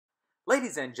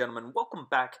Ladies and gentlemen, welcome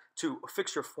back to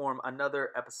Fix Your Form, another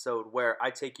episode where I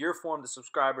take your form, the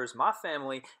subscribers, my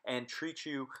family, and treat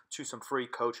you to some free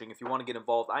coaching. If you want to get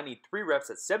involved, I need 3 reps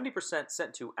at 70%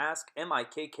 sent to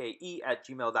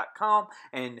askmikke@gmail.com,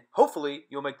 and hopefully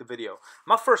you'll make the video.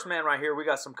 My first man right here, we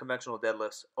got some conventional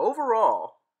deadlifts.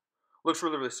 Overall, looks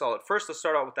really, really solid. First, let's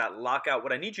start out with that lockout.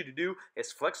 What I need you to do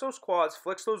is flex those quads,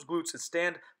 flex those glutes, and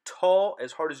stand tall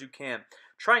as hard as you can.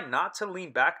 Try not to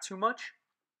lean back too much.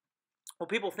 What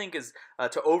people think is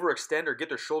to overextend or get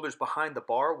their shoulders behind the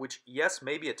bar, which, yes,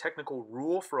 may be a technical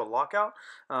rule for a lockout,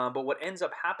 but what ends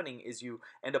up happening is you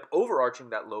end up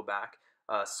overarching that low back,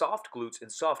 soft glutes,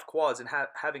 and soft quads, and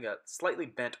having a slightly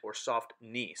bent or soft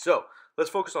knee. So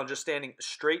let's focus on just standing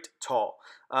straight tall.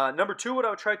 Number 2, what I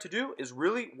would try to do is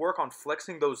really work on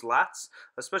flexing those lats,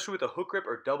 especially with a hook grip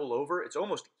or double over. It's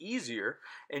almost easier,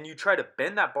 and you try to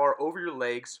bend that bar over your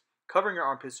legs, covering your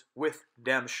armpits with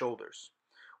them shoulders.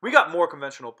 We got more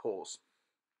conventional pulls.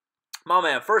 My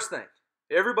man, first thing,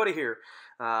 everybody here,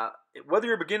 whether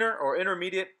you're a beginner or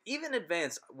intermediate, even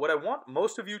advanced, what I want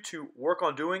most of you to work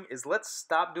on doing is let's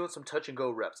stop doing some touch and go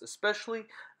reps, especially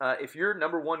if your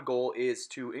number one goal is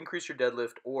to increase your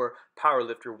deadlift or power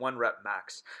lift your 1 rep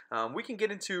max. We can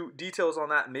get into details on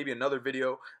that in maybe another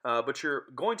video, but you're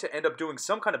going to end up doing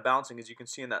some kind of bouncing, as you can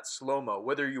see in that slow-mo,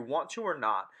 whether you want to or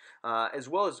not, as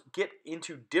well as get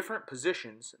into different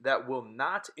positions that will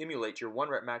not emulate your 1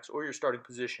 rep max or your starting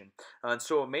position, and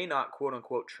so it may not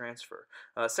quote-unquote transfer.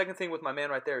 Second thing with my man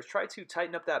right there is try to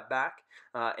tighten up that back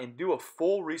and do a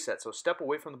full reset. So step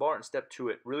away from the bar and step to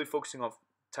it, really focusing on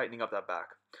tightening up that back.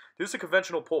 This is a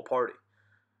conventional pull party.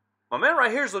 My man right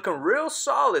here is looking real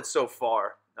solid so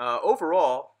far.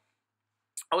 Overall,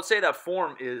 I would say that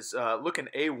form is looking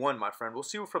A1, my friend. We'll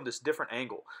see from this different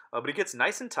angle. But he gets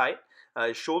nice and tight.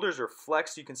 His shoulders are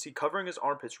flexed. You can see covering his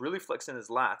armpits, really flexing his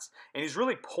lats. And he's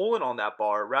really pulling on that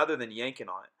bar rather than yanking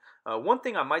on it. One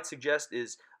thing I might suggest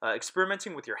is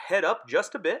experimenting with your head up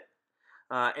just a bit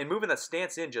and moving that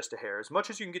stance in just a hair. As much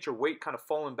as you can get your weight kind of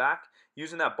falling back,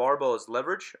 using that barbell as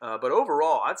leverage. But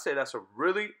overall, I'd say that's a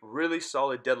really, really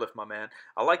solid deadlift, my man.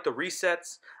 I like the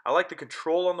resets. I like the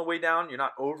control on the way down. You're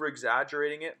not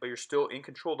over-exaggerating it, but you're still in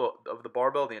control of the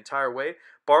barbell the entire way.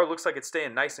 Bar looks like it's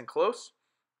staying nice and close.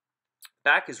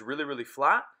 Back is really, really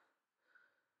flat.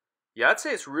 Yeah, I'd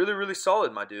say it's really, really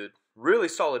solid, my dude. Really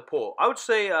solid pull. I would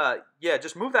say, yeah,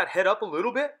 just move that head up a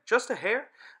little bit, just a hair,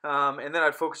 and then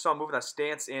I'd focus on moving that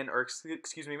stance in, or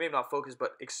excuse me, maybe not focus,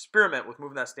 but experiment with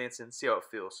moving that stance in, see how it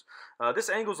feels. This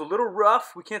angle's a little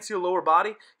rough. We can't see the lower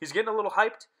body. He's getting a little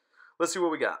hyped. Let's see what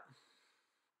we got.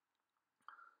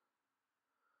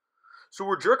 So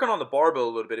we're jerking on the barbell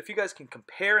a little bit. If you guys can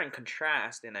compare and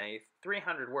contrast in a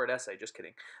 300-word essay, just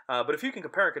kidding. But if you can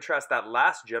compare and contrast that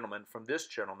last gentleman from this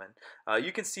gentleman,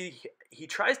 you can see he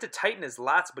tries to tighten his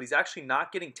lats, but he's actually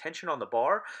not getting tension on the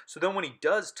bar. So then when he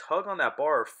does tug on that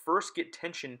bar, or first get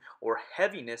tension or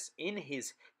heaviness in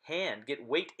his hand, get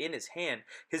weight in his hand,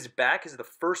 his back is the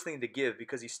first thing to give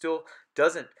because he still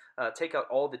doesn't take out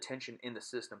all the tension in the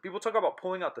system. People talk about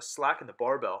pulling out the slack in the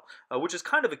barbell, which is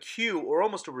kind of a cue or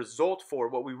almost a result for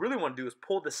what we really want to do is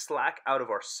pull the slack out of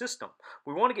our system.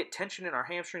 We want to get tension in our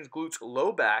hamstrings, glutes,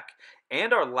 low back,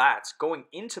 and our lats going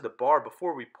into the bar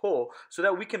before we pull so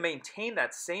that we can maintain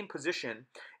that same position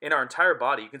in our entire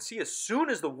body. You can see as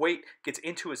soon as the weight gets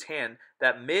into his hand,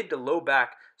 that mid to low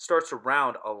back starts to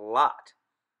round a lot.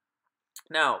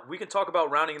 Now, we can talk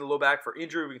about rounding the low back for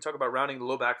injury. We can talk about rounding the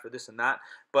low back for this and that.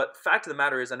 But fact of the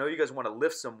matter is, I know you guys want to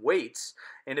lift some weights.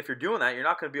 And if you're doing that, you're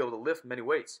not going to be able to lift many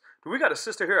weights. But we got a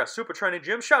sister here at Super Training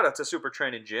Gym. Shout out to Super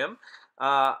Training Gym.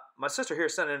 My sister here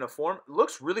sent in a form. It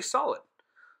looks really solid.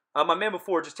 My man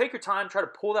before, just take your time. Try to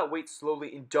pull that weight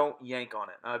slowly and don't yank on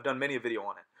it. I've done many a video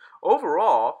on it.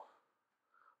 Overall,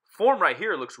 form right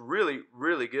here looks really,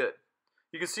 really good.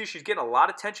 You can see she's getting a lot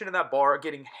of tension in that bar,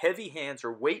 getting heavy hands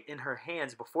or weight in her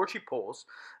hands before she pulls.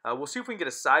 We'll see if we can get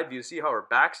a side view to see how her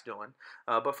back's doing.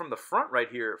 But from the front right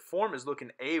here, form is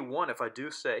looking A1 if I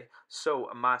do say so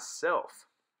myself.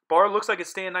 Bar looks like it's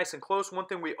staying nice and close. One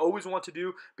thing we always want to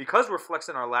do, because we're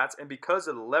flexing our lats and because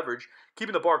of the leverage,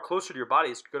 keeping the bar closer to your body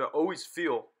is going to always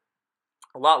feel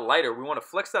a lot lighter. We want to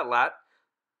flex that lat.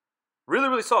 Really,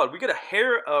 really solid. We get a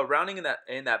hair rounding in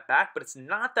that back, but it's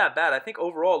not that bad. I think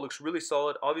overall it looks really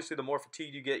solid. Obviously, the more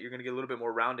fatigue you get, you're going to get a little bit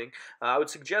more rounding. I would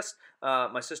suggest,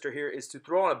 my sister here, is to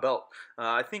throw on a belt.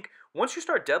 I think once you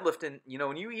start deadlifting, you know,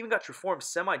 and you even got your form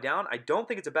semi-down, I don't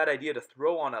think it's a bad idea to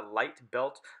throw on a light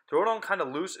belt. Throw it on kind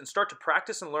of loose and start to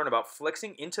practice and learn about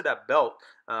flexing into that belt.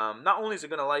 Not only is it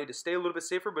going to allow you to stay a little bit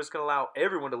safer, but it's going to allow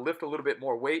everyone to lift a little bit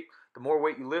more weight. The more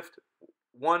weight you lift,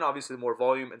 one, obviously, the more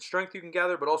volume and strength you can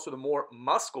gather, but also the more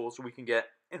muscles we can get.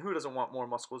 And who doesn't want more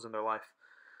muscles in their life?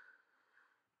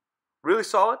 Really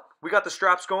solid. We got the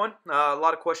straps going. A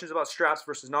lot of questions about straps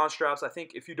versus non-straps. I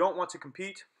think if you don't want to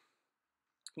compete,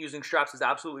 using straps is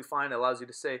absolutely fine. It allows you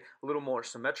to stay a little more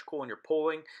symmetrical in your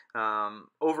pulling.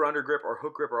 Over-under grip or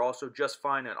hook grip are also just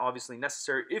fine and obviously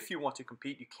necessary if you want to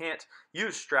compete. You can't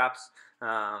use straps,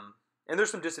 and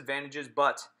there's some disadvantages,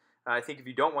 but I think if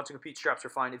you don't want to compete, straps are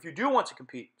fine. If you do want to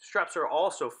compete, straps are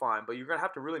also fine, but you're going to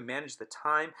have to really manage the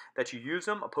time that you use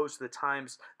them opposed to the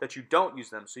times that you don't use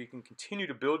them so you can continue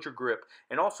to build your grip.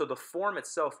 And also the form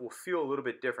itself will feel a little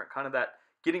bit different, kind of that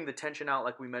getting the tension out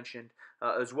like we mentioned,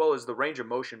 as well as the range of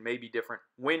motion may be different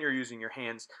when you're using your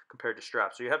hands compared to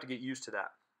straps. So you have to get used to that.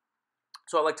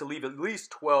 So I like to leave at least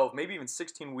 12, maybe even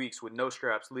 16 weeks with no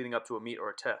straps leading up to a meet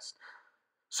or a test.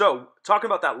 So, talking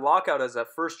about that lockout as that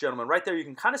first gentleman, right there you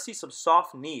can kind of see some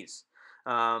soft knees.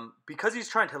 Because he's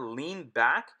trying to lean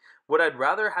back, what I'd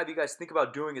rather have you guys think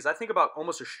about doing is I think about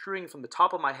almost a string from the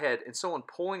top of my head and someone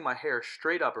pulling my hair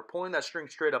straight up or pulling that string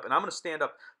straight up, and I'm going to stand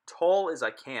up tall as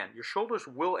I can. Your shoulders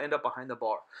will end up behind the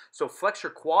bar. So flex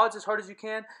your quads as hard as you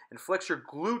can and flex your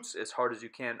glutes as hard as you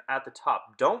can at the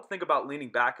top. Don't think about leaning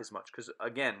back as much because,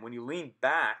 again, when you lean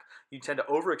back, you tend to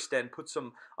overextend, put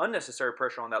some unnecessary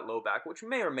pressure on that low back, which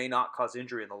may or may not cause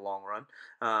injury in the long run.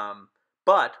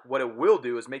 But what it will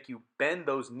do is make you bend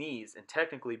those knees and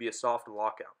technically be a soft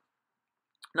lockout.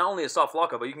 Not only a soft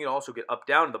lockout, but you can also get up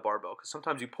down to the barbell because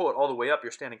sometimes you pull it all the way up,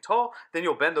 you're standing tall, then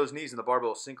you'll bend those knees and the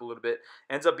barbell will sink a little bit.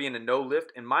 Ends up being a no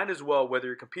lift, and might as well, whether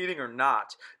you're competing or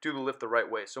not, do the lift the right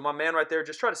way. So my man right there,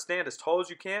 just try to stand as tall as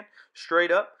you can,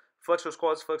 straight up, flex those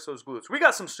quads, flex those glutes. We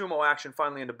got some sumo action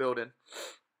finally in the building.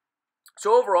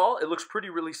 So overall, it looks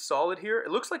really solid here.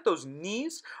 It looks like those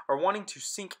knees are wanting to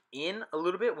sink in a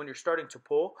little bit when you're starting to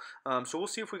pull. So we'll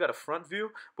see if we got a front view.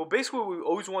 But basically what we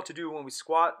always want to do when we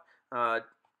squat,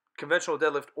 conventional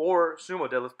deadlift or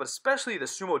sumo deadlift, but especially the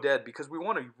sumo dead, because we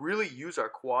want to really use our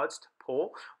quads to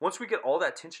pull. Once we get all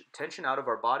that tension out of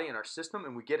our body and our system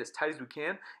and we get as tight as we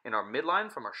can in our midline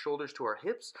from our shoulders to our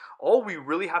hips, all we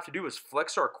really have to do is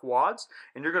flex our quads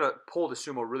and you're going to pull the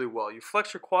sumo really well. You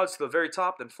flex your quads to the very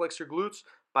top, then flex your glutes.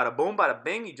 Bada boom, bada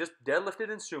bing, you just deadlifted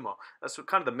in sumo. That's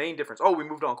kind of the main difference. Oh, we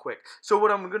moved on quick. So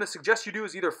what I'm going to suggest you do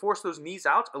is either force those knees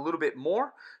out a little bit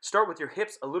more, start with your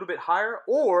hips a little bit higher,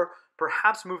 or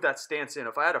perhaps move that stance in.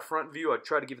 If I had a front view, I'd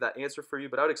try to give that answer for you,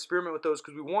 but I would experiment with those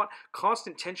because we want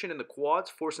constant tension in the quads,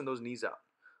 forcing those knees out.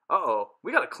 Uh-oh,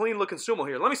 we got a clean looking sumo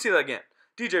here. Let me see that again.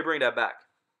 DJ, bring that back.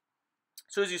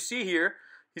 So as you see here,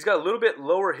 he's got a little bit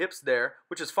lower hips there,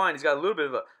 which is fine. He's got a little bit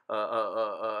of a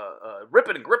rip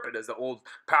it and grip it, as the old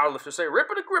powerlifters say. Rip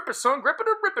it and grip it, son. Grip it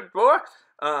and rip it, boy.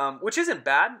 Which isn't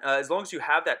bad as long as you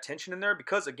have that tension in there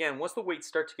because, again, once the weights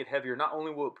start to get heavier, not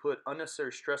only will it put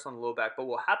unnecessary stress on the low back, but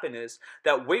what will happen is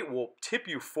that weight will tip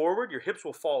you forward. Your hips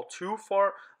will fall too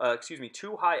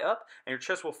high up, and your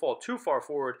chest will fall too far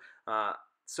forward,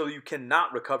 so you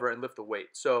cannot recover and lift the weight.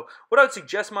 So what I would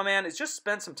suggest, my man, is just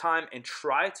spend some time and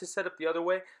try to set up the other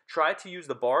way. Try to use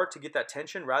the bar to get that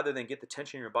tension rather than get the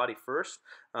tension in your body first.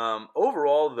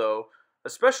 Overall, though,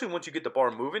 especially once you get the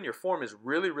bar moving, your form is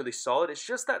really solid. It's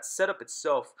just that setup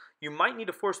itself. You might need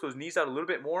to force those knees out a little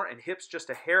bit more and hips just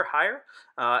a hair higher.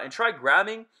 And try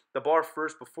grabbing the bar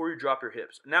first before you drop your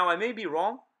hips. Now, I may be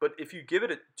wrong, but if you give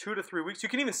it 2 to 3 weeks, you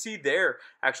can even see there,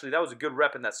 actually, that was a good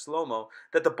rep in that slow-mo,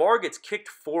 that the bar gets kicked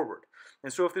forward.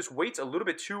 And so if this weight's a little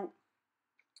bit too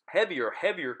heavier,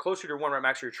 closer to your 1 rep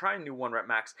max, or you're trying to do 1 rep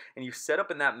max, and you set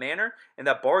up in that manner, and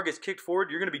that bar gets kicked forward,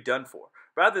 you're going to be done for.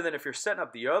 Rather than if you're setting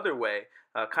up the other way,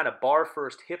 kind of bar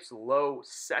first, hips low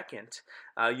second,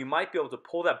 you might be able to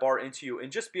pull that bar into you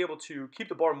and just be able to keep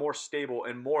the bar more stable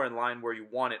and more in line where you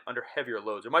want it under heavier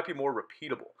loads. It might be more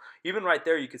repeatable. Even right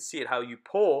there, you can see it, how you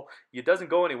pull, it doesn't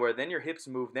go anywhere, then your hips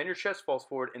move, then your chest falls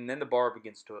forward, and then the bar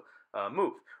begins to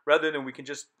move. Rather than we can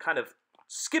just kind of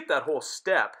skip that whole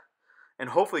step and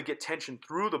hopefully get tension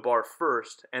through the bar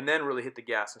first and then really hit the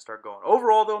gas and start going.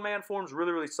 Overall, though, man, form's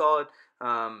really solid.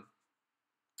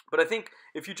 But I think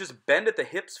if you just bend at the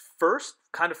hips first,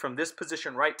 kind of from this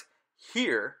position right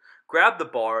here, grab the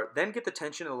bar, then get the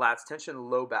tension in the lats, tension in the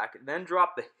low back, then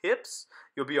drop the hips,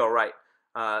 you'll be all right.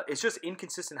 It's just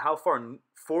inconsistent how far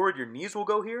forward your knees will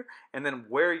go here and then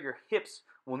where your hips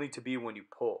will need to be when you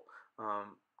pull.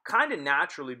 Kind of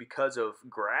naturally because of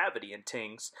gravity and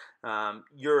things,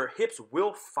 your hips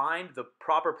will find the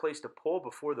proper place to pull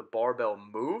before the barbell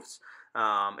moves.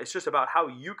 It's just about how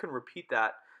you can repeat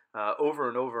that over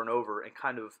and over and over and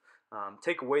kind of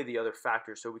take away the other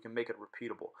factors so we can make it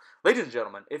repeatable. Ladies and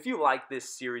gentlemen, if you like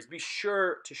this series, be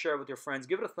sure to share it with your friends.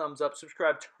 Give it a thumbs up,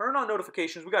 subscribe, turn on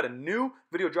notifications. We got a new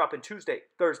video dropping Tuesday,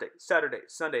 Thursday, Saturday,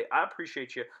 Sunday. I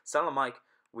appreciate you. Silent Mike,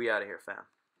 we out of here, fam.